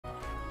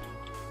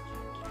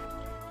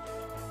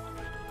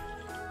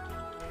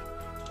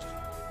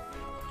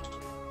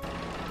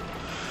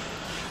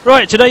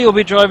Right, today you'll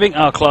be driving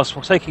our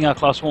taking our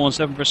Class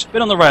 117 for a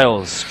spin on the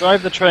rails.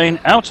 Drive the train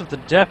out of the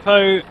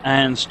depot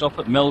and stop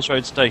at Mills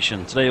Road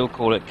Station. Today you'll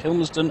call it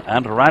Kilmersdon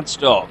and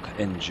Radstock.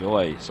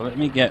 Enjoy. So let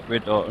me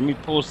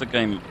pause the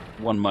game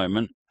one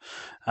moment.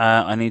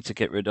 I need to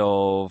get rid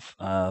of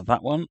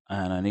that one,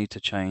 and I need to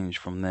change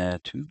from there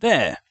to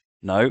there.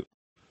 No,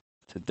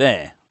 to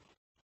there.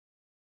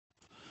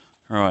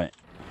 Right.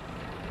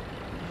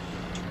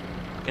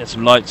 Get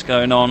some lights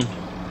going on.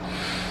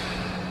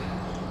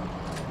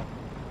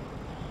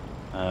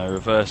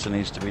 Reverser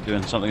needs to be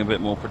doing something a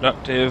bit more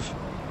productive.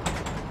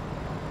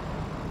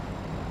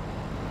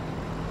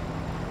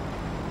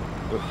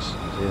 Oops,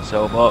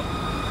 DSL bot.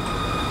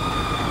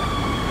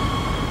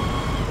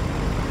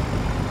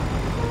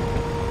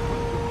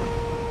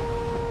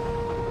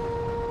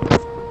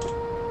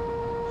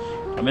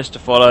 I missed a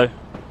follow.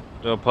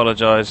 Do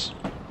apologise.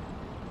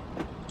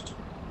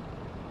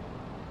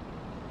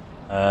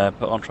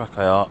 Put on track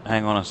IR.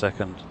 Hang on a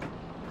second.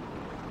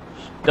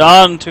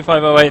 Done!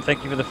 2508,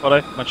 thank you for the follow.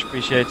 Much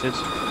appreciated.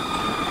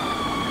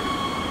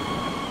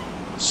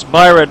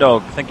 Spyro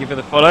Dog, thank you for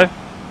the follow.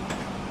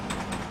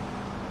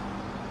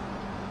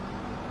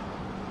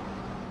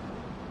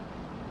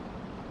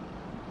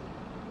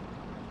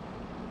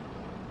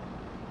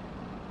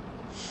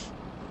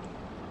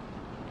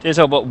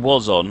 DSL bot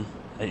was on,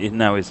 it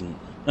now isn't.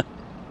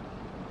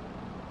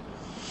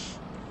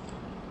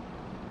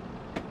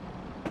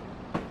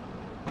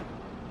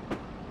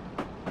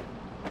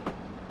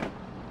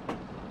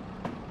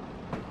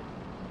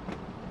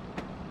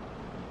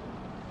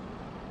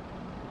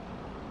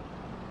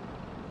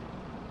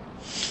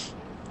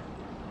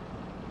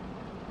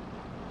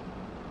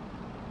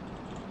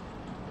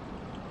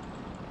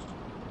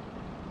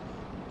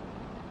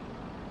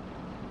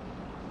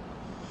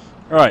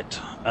 Right,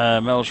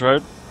 Mills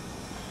Road.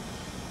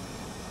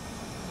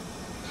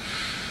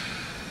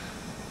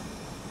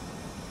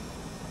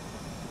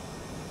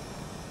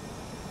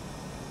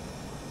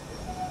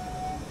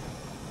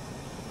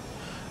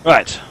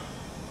 Right.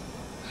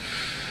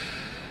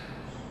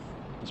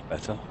 That's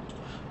better.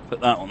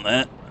 Put that on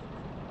there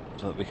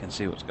so that we can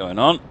see what's going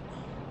on.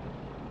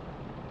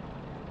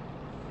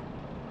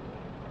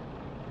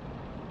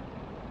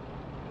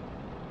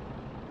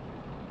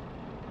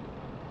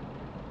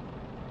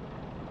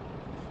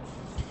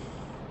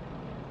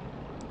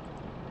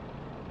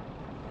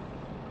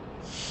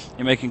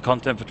 You're making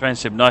content for Train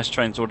Sim. Nice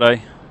trains all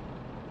day.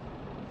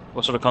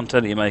 What sort of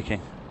content are you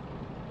making?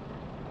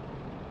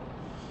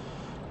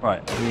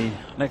 Right, the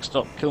next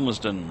stop,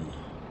 Kilmersdon.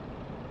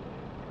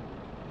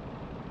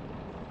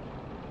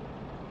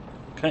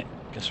 Okay,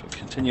 guess we're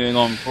continuing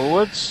on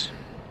forwards.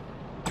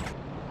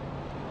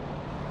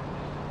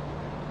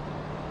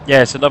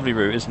 Yeah, it's a lovely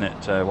route, isn't it,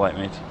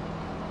 Whitemead?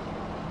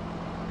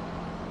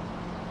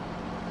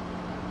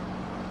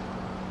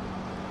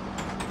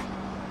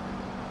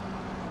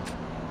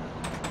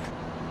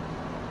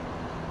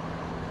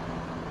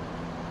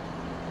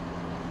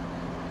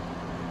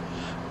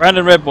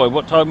 Brandon Redboy,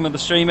 what time will the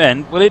stream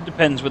end? Well, it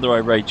depends whether I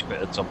rage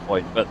quit at some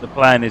point, but the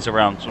plan is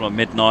around sort of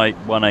midnight,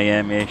 1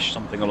 AM-ish,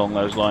 something along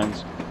those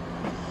lines.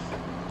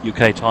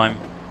 UK time.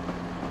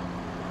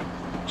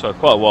 So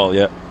quite a while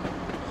yet.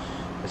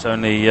 It's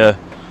only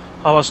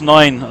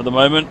 9:30 at the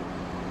moment.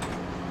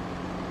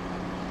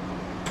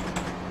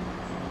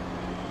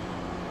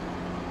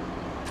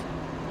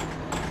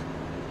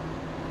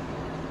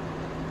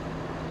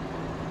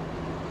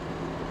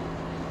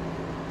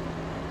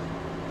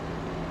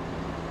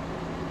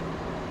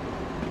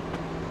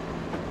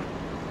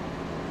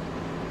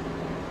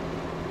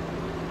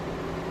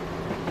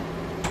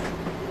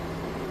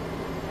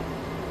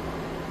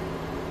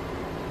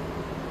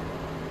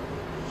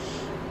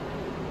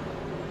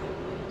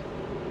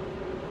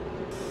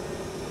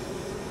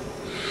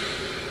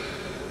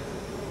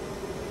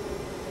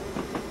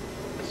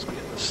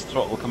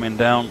 Throttle coming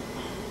down.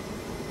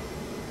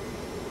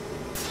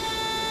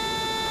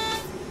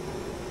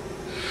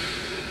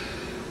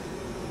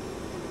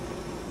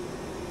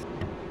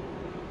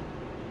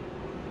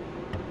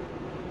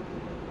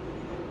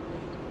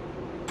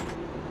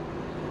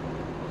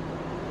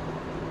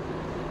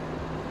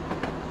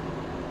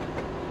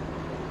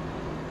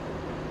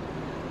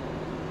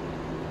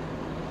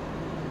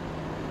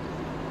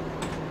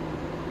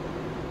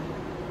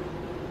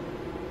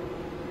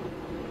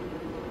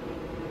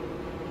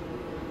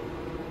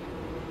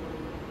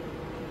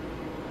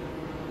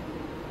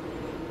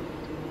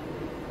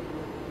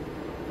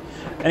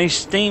 Any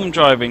steam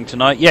driving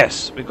tonight?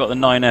 Yes, we've got the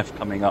 9F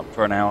coming up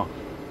for an hour.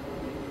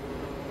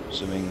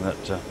 Assuming that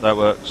that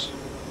works.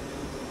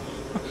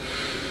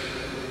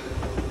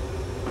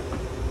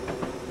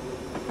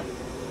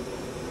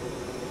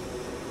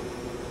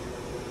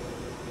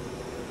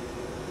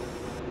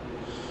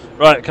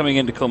 Right, coming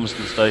into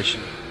Kilmersdon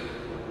Station.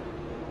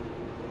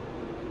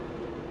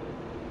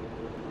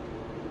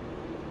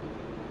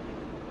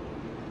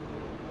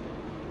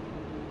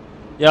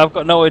 Yeah, I've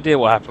got no idea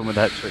what happened with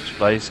that switch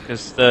place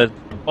because the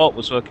bot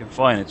was working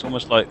fine. It's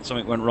almost like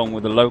something went wrong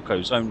with the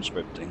loco zone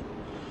scripting.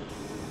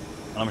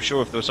 And I'm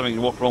sure if there was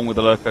something wrong with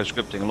the loco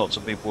scripting, lots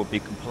of people would be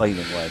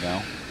complaining right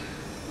now.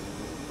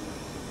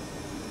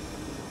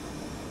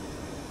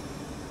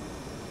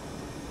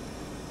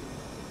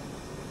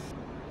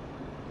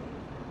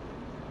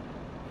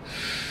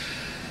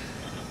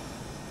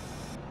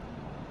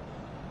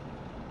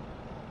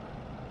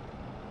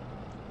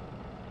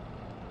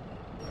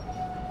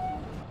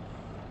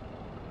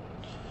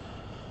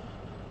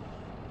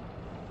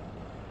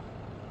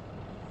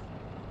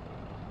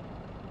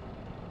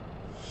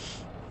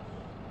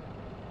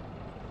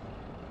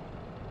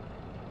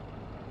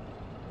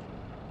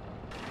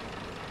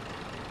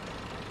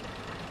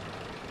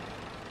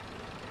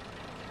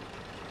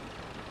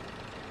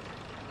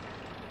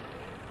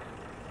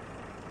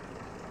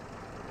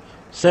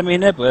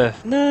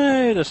 Semi-Nebworth?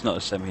 No, that's not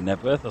a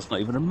semi-Nebworth. That's not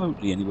even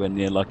remotely anywhere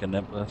near like a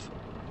Nebworth.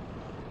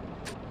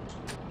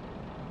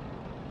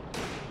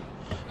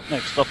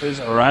 Next stop is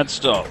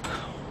Radstock.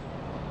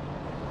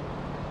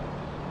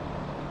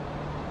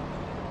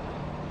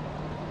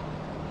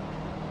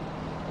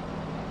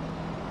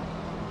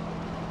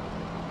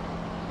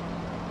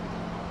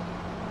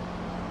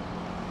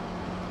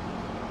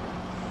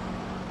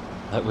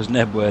 That was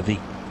Nebworthy.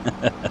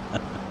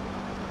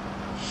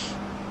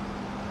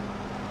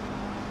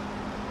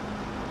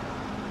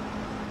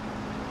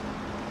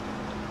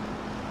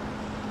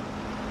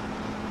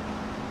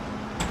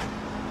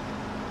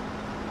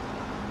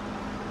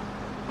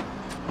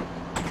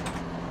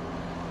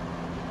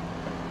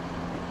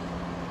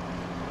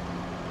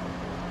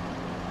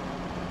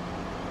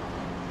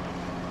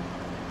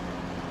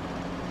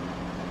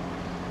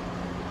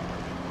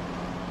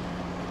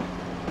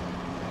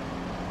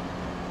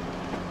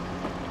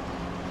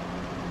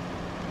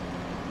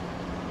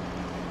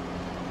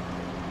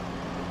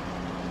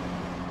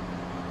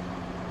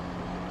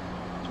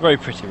 Very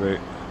pretty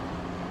route.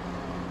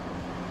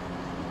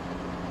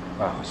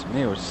 Wow, it's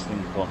me or this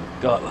thing's gone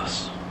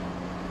gutless.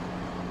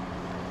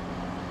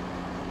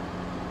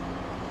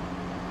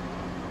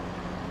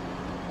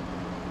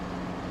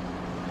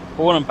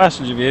 Horn and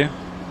passenger view.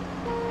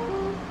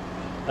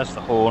 That's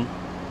the horn.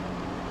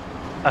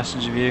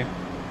 Passenger view.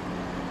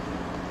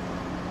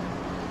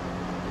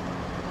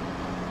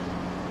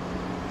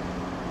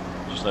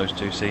 Just those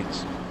two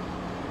seats.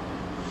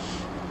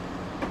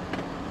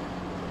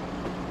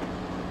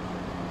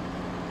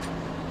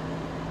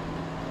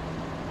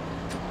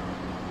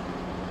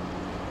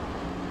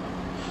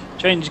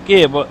 Change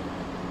gear, but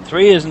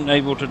 3 isn't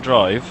able to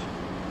drive.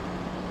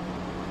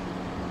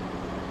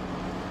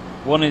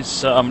 1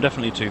 is I'm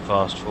definitely too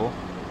fast for.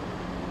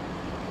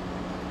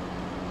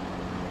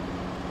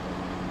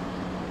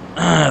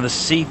 The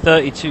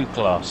C32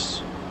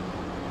 class.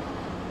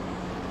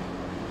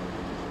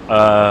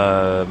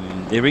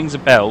 It rings a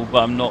bell,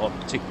 but I'm not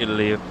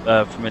particularly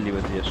familiar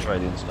with the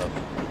Australian stuff.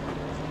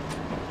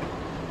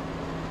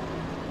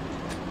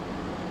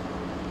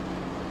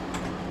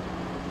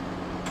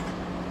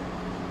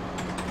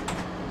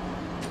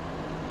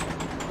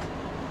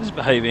 This is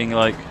behaving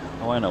like...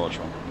 Oh, I know what's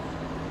wrong.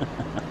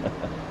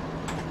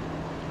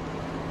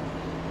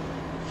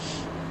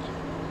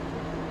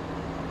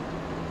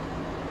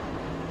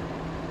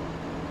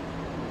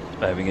 It's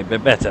behaving a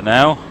bit better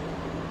now.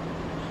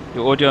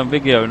 Your audio and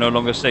video are no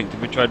longer synced.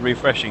 Have you tried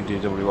refreshing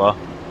DWR?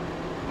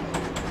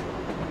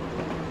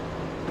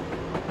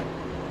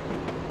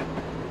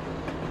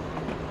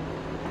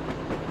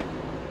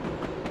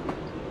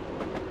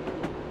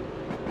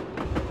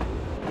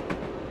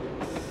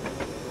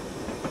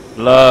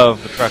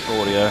 Love the track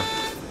audio.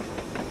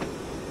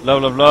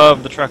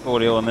 Love the track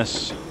audio on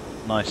this.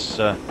 Nice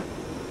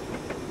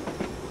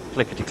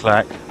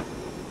clickety-clack.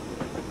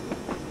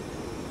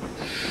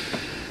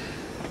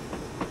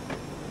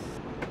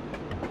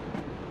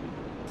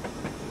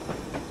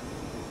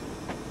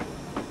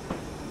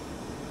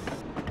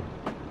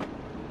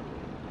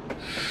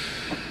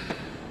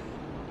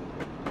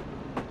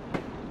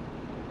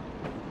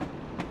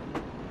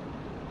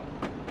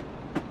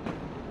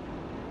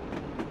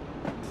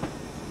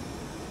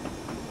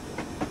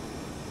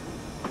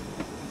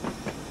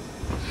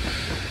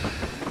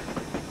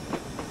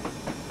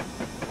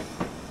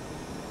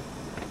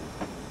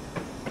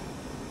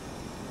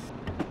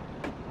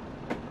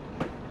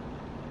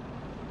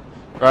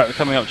 Right, we're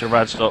coming up to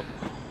Radstock,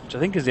 which I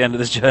think is the end of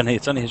this journey.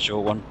 It's only a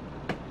short one.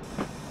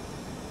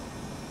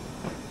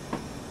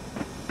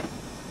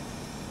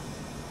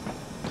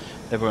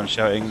 Everyone's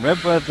shouting,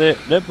 Nebworth it,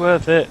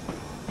 Nebworth it.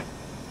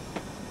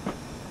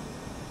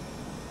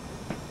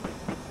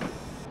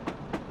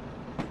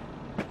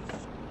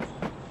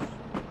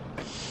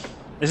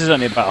 This is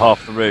only about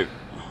half the route.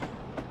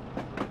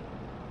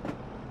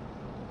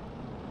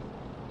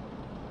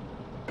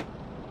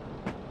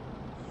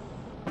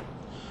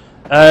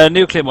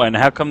 Nuclear mine,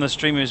 how come the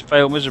stream has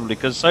failed miserably?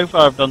 Because so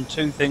far I've done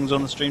 2 things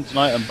on the stream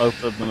tonight and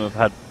both of them have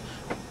had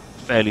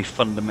fairly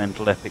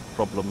fundamental epic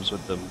problems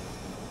with them.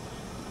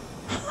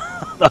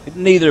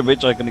 Neither of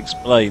which I can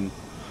explain.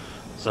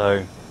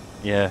 So,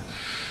 yeah.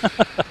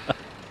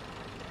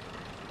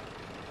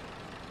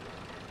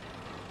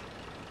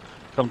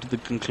 Come to the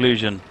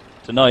conclusion,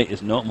 tonight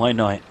is not my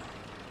night.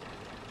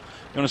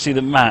 You want to see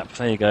the map?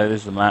 There you go,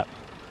 there's the map.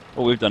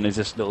 All we've done is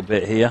this little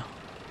bit here.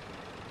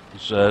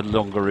 There's a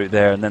longer route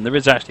there, and then there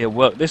is actually a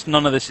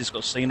none of this has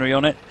got scenery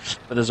on it,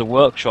 but there's a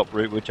workshop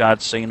route which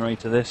adds scenery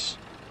to this.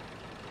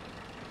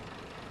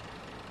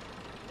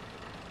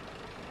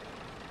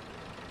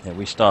 Yeah,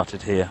 we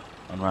started here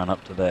and ran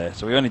up to there,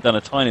 so we've only done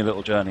a tiny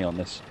little journey on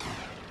this.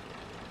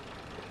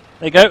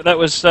 There you go, that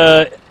was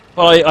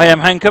by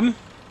iamhankham,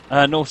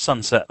 North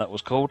Somerset that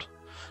was called.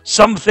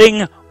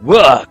 Something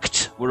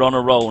worked! We're on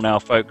a roll now,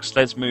 folks.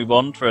 Let's move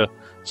on for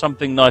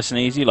something nice and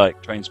easy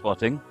like train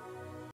spotting.